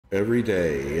Every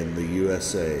day in the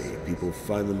USA, people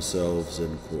find themselves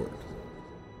in court.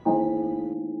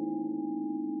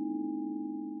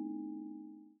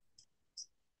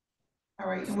 All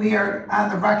right, and we are on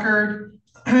the record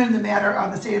in the matter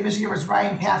of the state of Michigan versus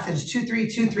Ryan Passage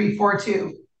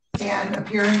 232342. And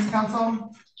appearance,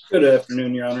 counsel? Good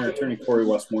afternoon, Your Honor. Attorney Corey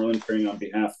Westmoreland, appearing on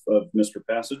behalf of Mr.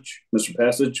 Passage. Mr.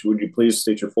 Passage, would you please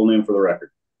state your full name for the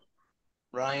record?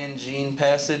 Ryan Gene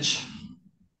Passage.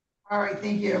 All right,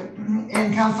 thank you.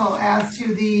 And counsel, as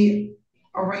to the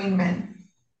arraignment.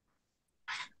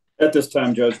 At this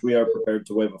time, Judge, we are prepared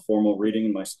to waive a formal reading,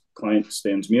 and my client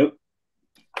stands mute.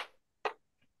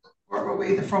 Court will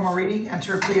waive the formal reading,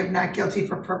 enter a plea of not guilty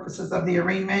for purposes of the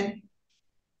arraignment.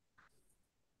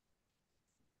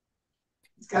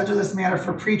 Schedule this matter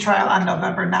for pretrial on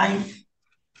November 9th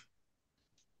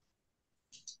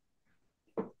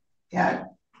at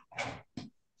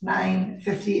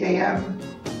 9:50 a.m.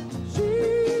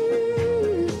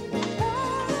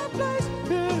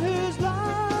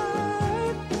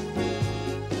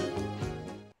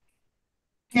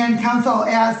 And counsel,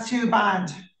 as to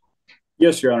bond.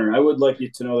 Yes, Your Honor. I would like you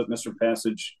to know that Mr.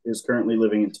 Passage is currently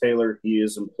living in Taylor. He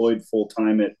is employed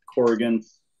full-time at Corrigan,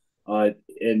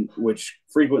 which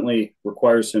frequently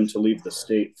requires him to leave the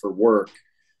state for work.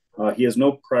 He has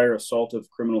no prior assaultive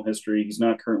criminal history. He's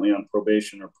not currently on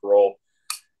probation or parole.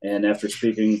 And after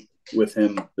speaking with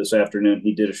him this afternoon,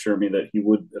 he did assure me that he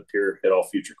would appear at all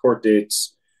future court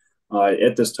dates.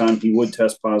 At this time, he would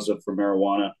test positive for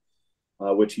marijuana,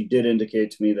 which he did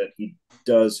indicate to me that he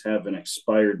does have an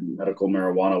expired medical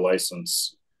marijuana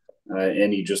license,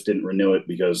 and he just didn't renew it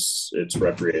because it's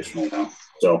recreational now.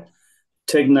 So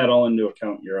taking that all into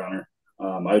account, Your Honor,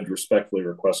 I would respectfully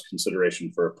request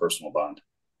consideration for a personal bond.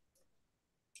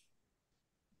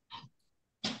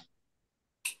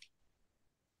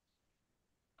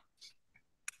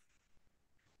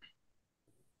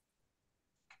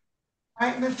 All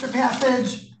right, Mr.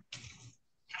 Passage.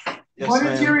 Yes, what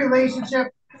is your ma'am. relationship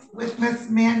with Miss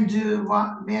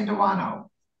Manduano?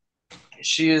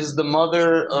 She is the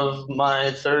mother of my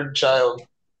third child.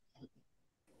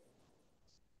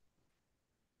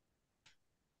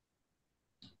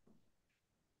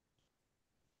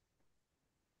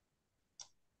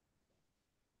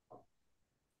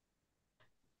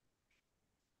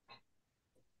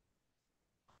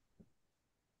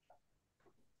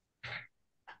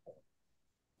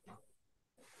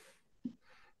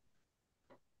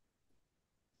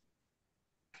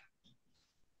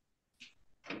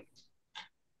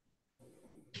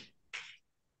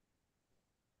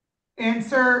 And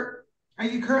sir, are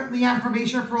you currently on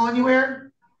probation or parole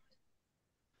anywhere?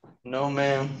 No,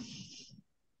 ma'am.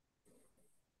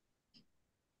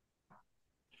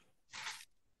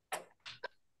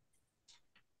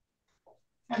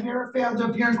 Have you ever failed to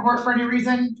appear in court for any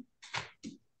reason?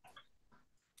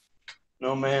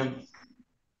 No, ma'am.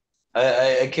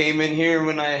 I came in here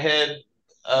when I had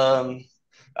out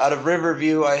of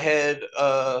Riverview. I had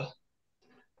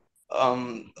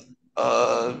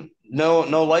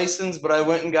no license, but I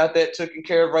went and got that taken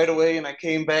care of right away, and I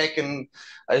came back and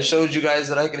I showed you guys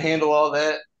that I could handle all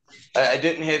that. I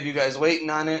didn't have you guys waiting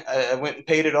on it. I went and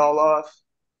paid it all off.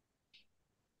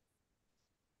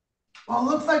 Well, it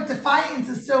looks like Defiance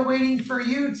is still waiting for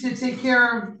you to take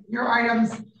care of your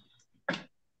items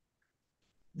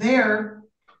there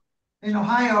in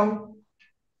Ohio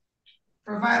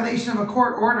for violation of a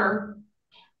court order.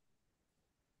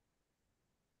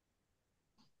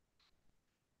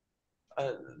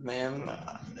 Ma'am,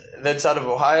 that's out of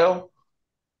Ohio.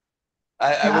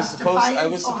 Yes,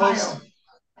 Defiance, Ohio.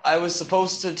 I was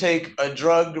supposed to take a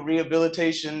drug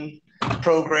rehabilitation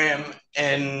program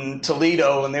in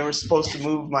Toledo, and they were supposed to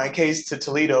move my case to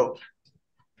Toledo.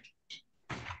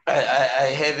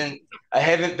 I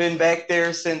haven't been back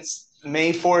there since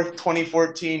May 4th,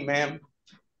 2014, ma'am.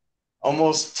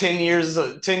 Almost 10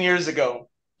 years ago.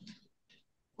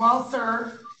 Well,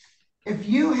 sir, if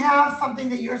you have something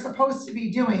that you're supposed to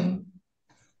be doing,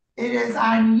 it is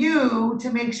on you to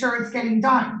make sure it's getting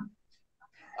done.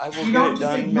 I will you get don't it just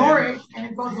done, ignore ma'am. it and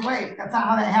it goes away. That's not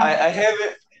how that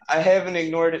happens. I haven't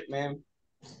ignored it, ma'am.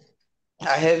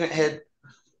 I haven't had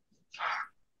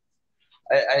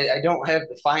I don't have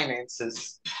the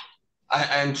finances.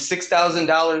 I'm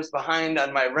 $6,000 behind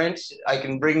on my rent. I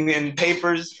can bring in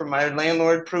papers from my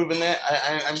landlord proving that.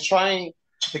 I'm trying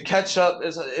to catch up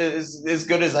as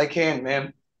good as I can,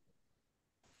 ma'am.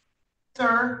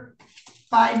 Sir,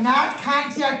 by not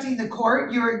contacting the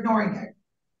court, you're ignoring it.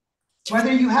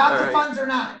 Whether you have the funds or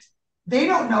not. They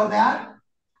don't know that.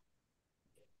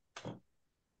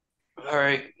 All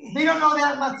right. They don't know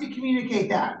that unless you communicate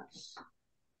that.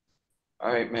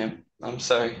 All right, ma'am. I'm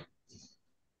sorry.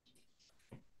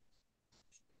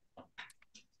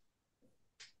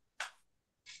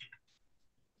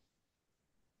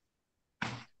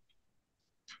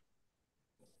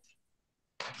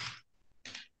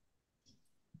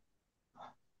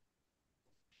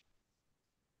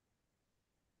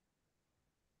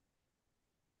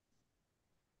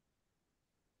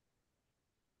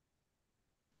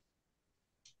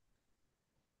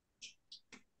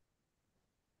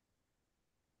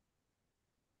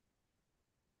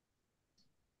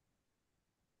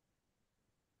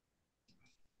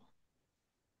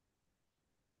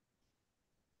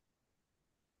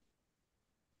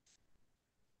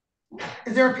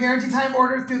 Is there a parenting time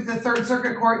order through the Third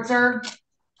Circuit Court, sir?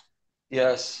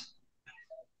 Yes.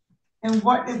 And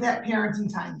what is that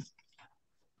parenting time?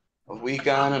 A week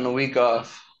on and a week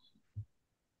off.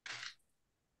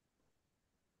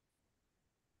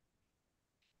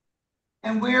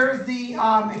 And where is the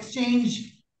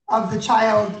exchange of the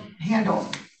child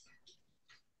handled?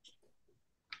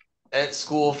 At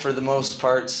school for the most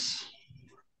parts.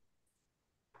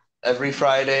 Every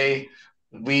Friday,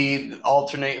 we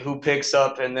alternate who picks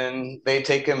up, and then they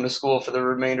take him to school for the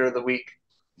remainder of the week.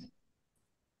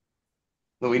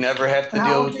 But we never have to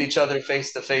deal with each other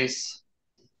face to face.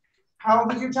 How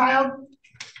old is your child?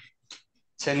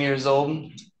 10 years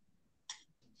old.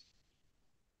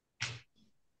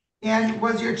 And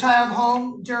was your child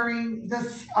home during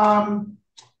this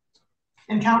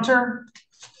encounter?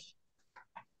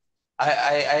 I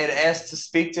had asked to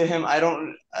speak to him.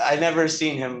 I never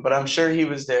seen him, but I'm sure he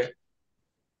was there.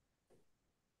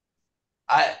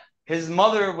 His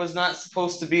mother was not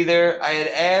supposed to be there.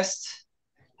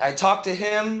 I talked to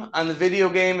him on the video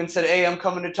game and said, hey, I'm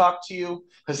coming to talk to you,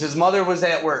 because his mother was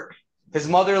at work. His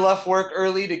mother left work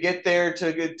early to get there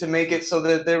to make it so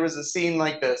that there was a scene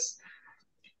like this.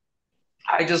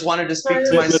 I just wanted to speak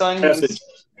to my son. Mr.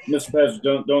 Passage,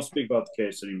 don't speak about the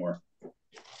case anymore.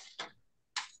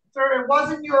 Sir, it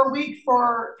wasn't your week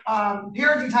for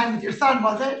parenting time with your son,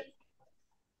 was it?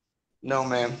 No,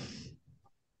 ma'am.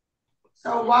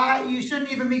 So why, you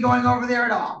shouldn't even be going over there at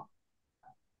all.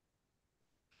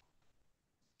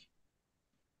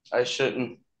 I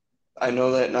shouldn't. I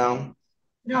know that now.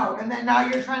 No, and then now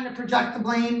you're trying to project the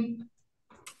blame.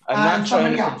 I'm not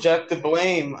trying to project the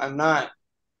blame. I'm not.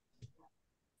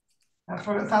 That's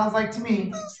what it sounds like to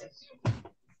me.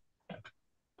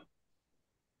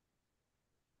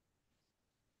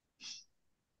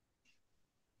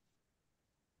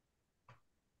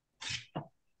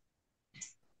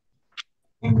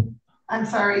 I'm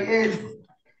sorry, is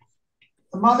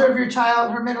the mother of your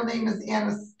child, her middle name is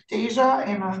Anastasia?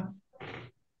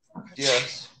 Okay.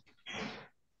 Yes.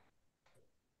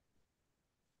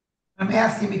 I'm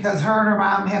asking because her and her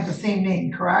mom have the same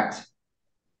name, correct?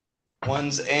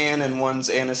 One's Ann and one's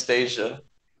Anastasia.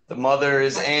 The mother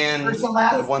is Ann. First and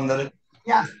last, the one that.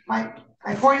 Yes, my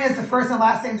point is the first and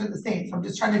last names are the same. So I'm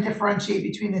just trying to differentiate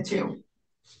between the two.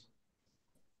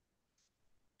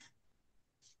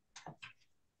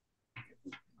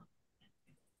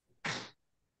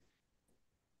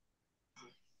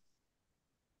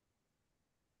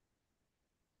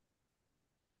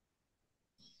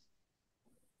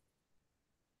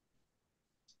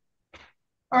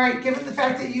 All right, given the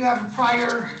fact that you have a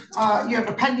prior, you have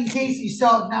a pending case you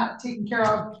still have not taken care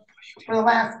of for the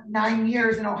last 9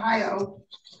 years in Ohio,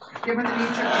 given the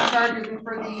nature of the charges and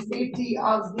for the safety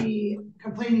of the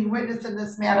complaining witness in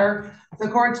this matter, the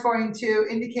court's going to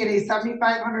indicate a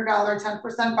 $7,500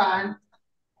 10% bond.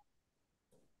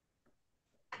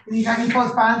 If you got any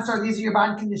post bonds, or these are your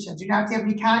bond conditions. You don't have to have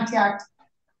any contact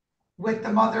with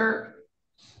the mother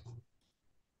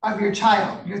of your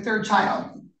child, your third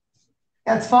child.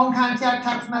 That's phone contact,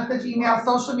 text message, email,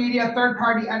 social media, third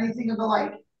party, anything of the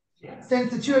like.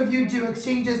 Since the two of you do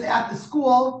exchanges at the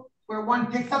school, where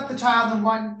one picks up the child and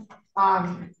one at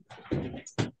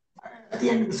the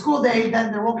end of the school day,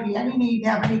 then there won't be any need to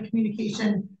have any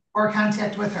communication or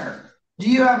contact with her. Do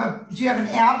you have an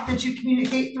app that you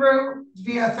communicate through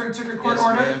via Third Circuit Court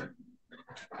order?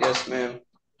 Yes, ma'am.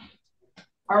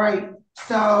 All right,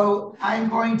 so I'm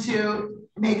going to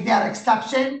make that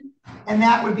exception, and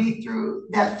that would be through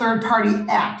that third party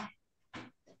app.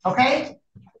 Okay?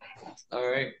 All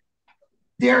right.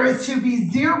 There is to be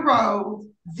zero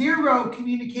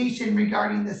communication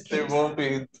regarding this case.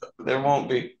 There won't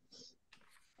be.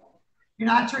 You're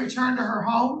not to return to her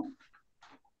home.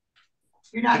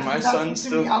 You're not to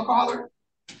consume alcohol or,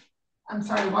 I'm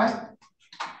sorry, what?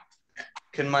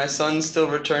 Can my son still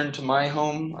return to my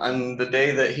home on the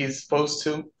day that he's supposed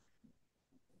to?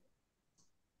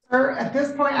 Sir, at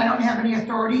this point, I don't have any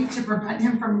authority to prevent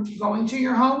him from going to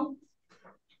your home.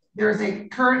 there's a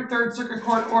current Third Circuit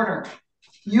Court order.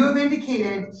 You have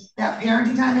indicated that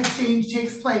parenting time exchange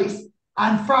takes place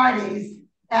on Fridays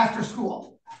after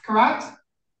school, correct?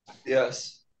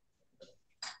 Yes.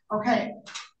 Okay,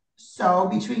 so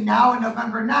between now and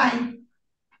November 9th,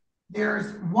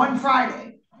 there's one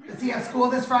Friday. Does he have school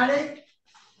this Friday?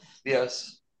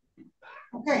 Yes.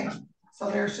 Okay, so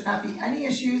there should not be any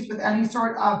issues with any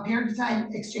sort of parenting time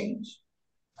exchange.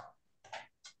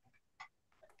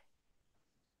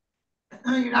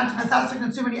 You're not to possess or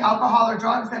consume any alcohol or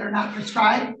drugs that are not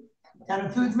prescribed. That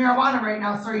includes marijuana right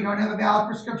now, sir. You don't have a valid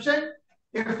prescription,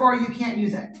 therefore you can't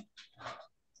use it.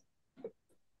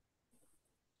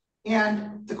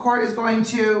 And the court is going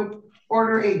to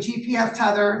order a GPS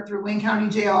tether through Wayne County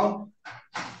Jail,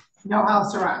 no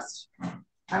house arrest.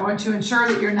 I want to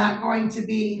ensure that you're not going to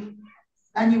be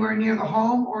anywhere near the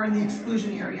home or in the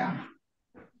exclusion area.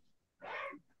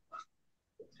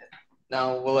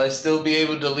 Now, will I still be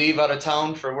able to leave out of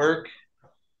town for work?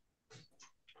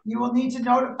 You will need to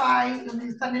you'll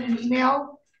need to send in an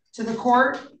email to the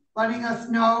court letting us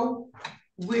know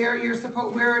where it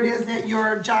is that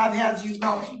your job has you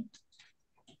going.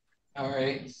 All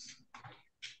right.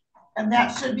 And that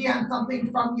should be on something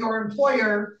from your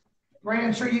employer, right?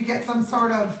 I'm sure you get some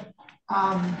sort of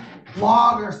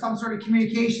log or some sort of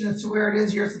communication as to where it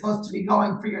is you're supposed to be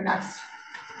going for your next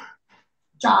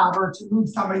job or to move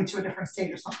somebody to a different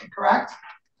state or something, correct?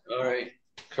 All right,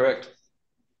 correct.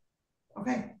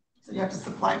 Okay, so you have to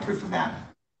supply proof of that.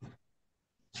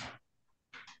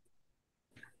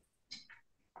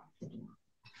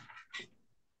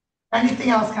 Anything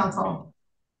else, counsel?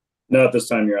 Not at this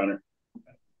time, Your Honor.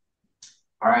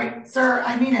 All right, sir,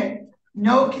 I mean it.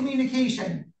 No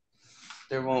communication.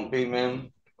 There won't be,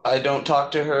 ma'am. I don't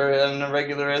talk to her on a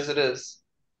regular as it is.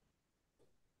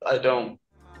 I don't.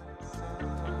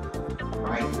 All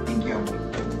right, thank you.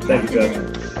 Thank you, Judge.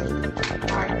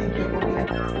 All right, thank you. We'll be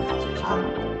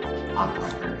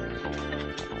off.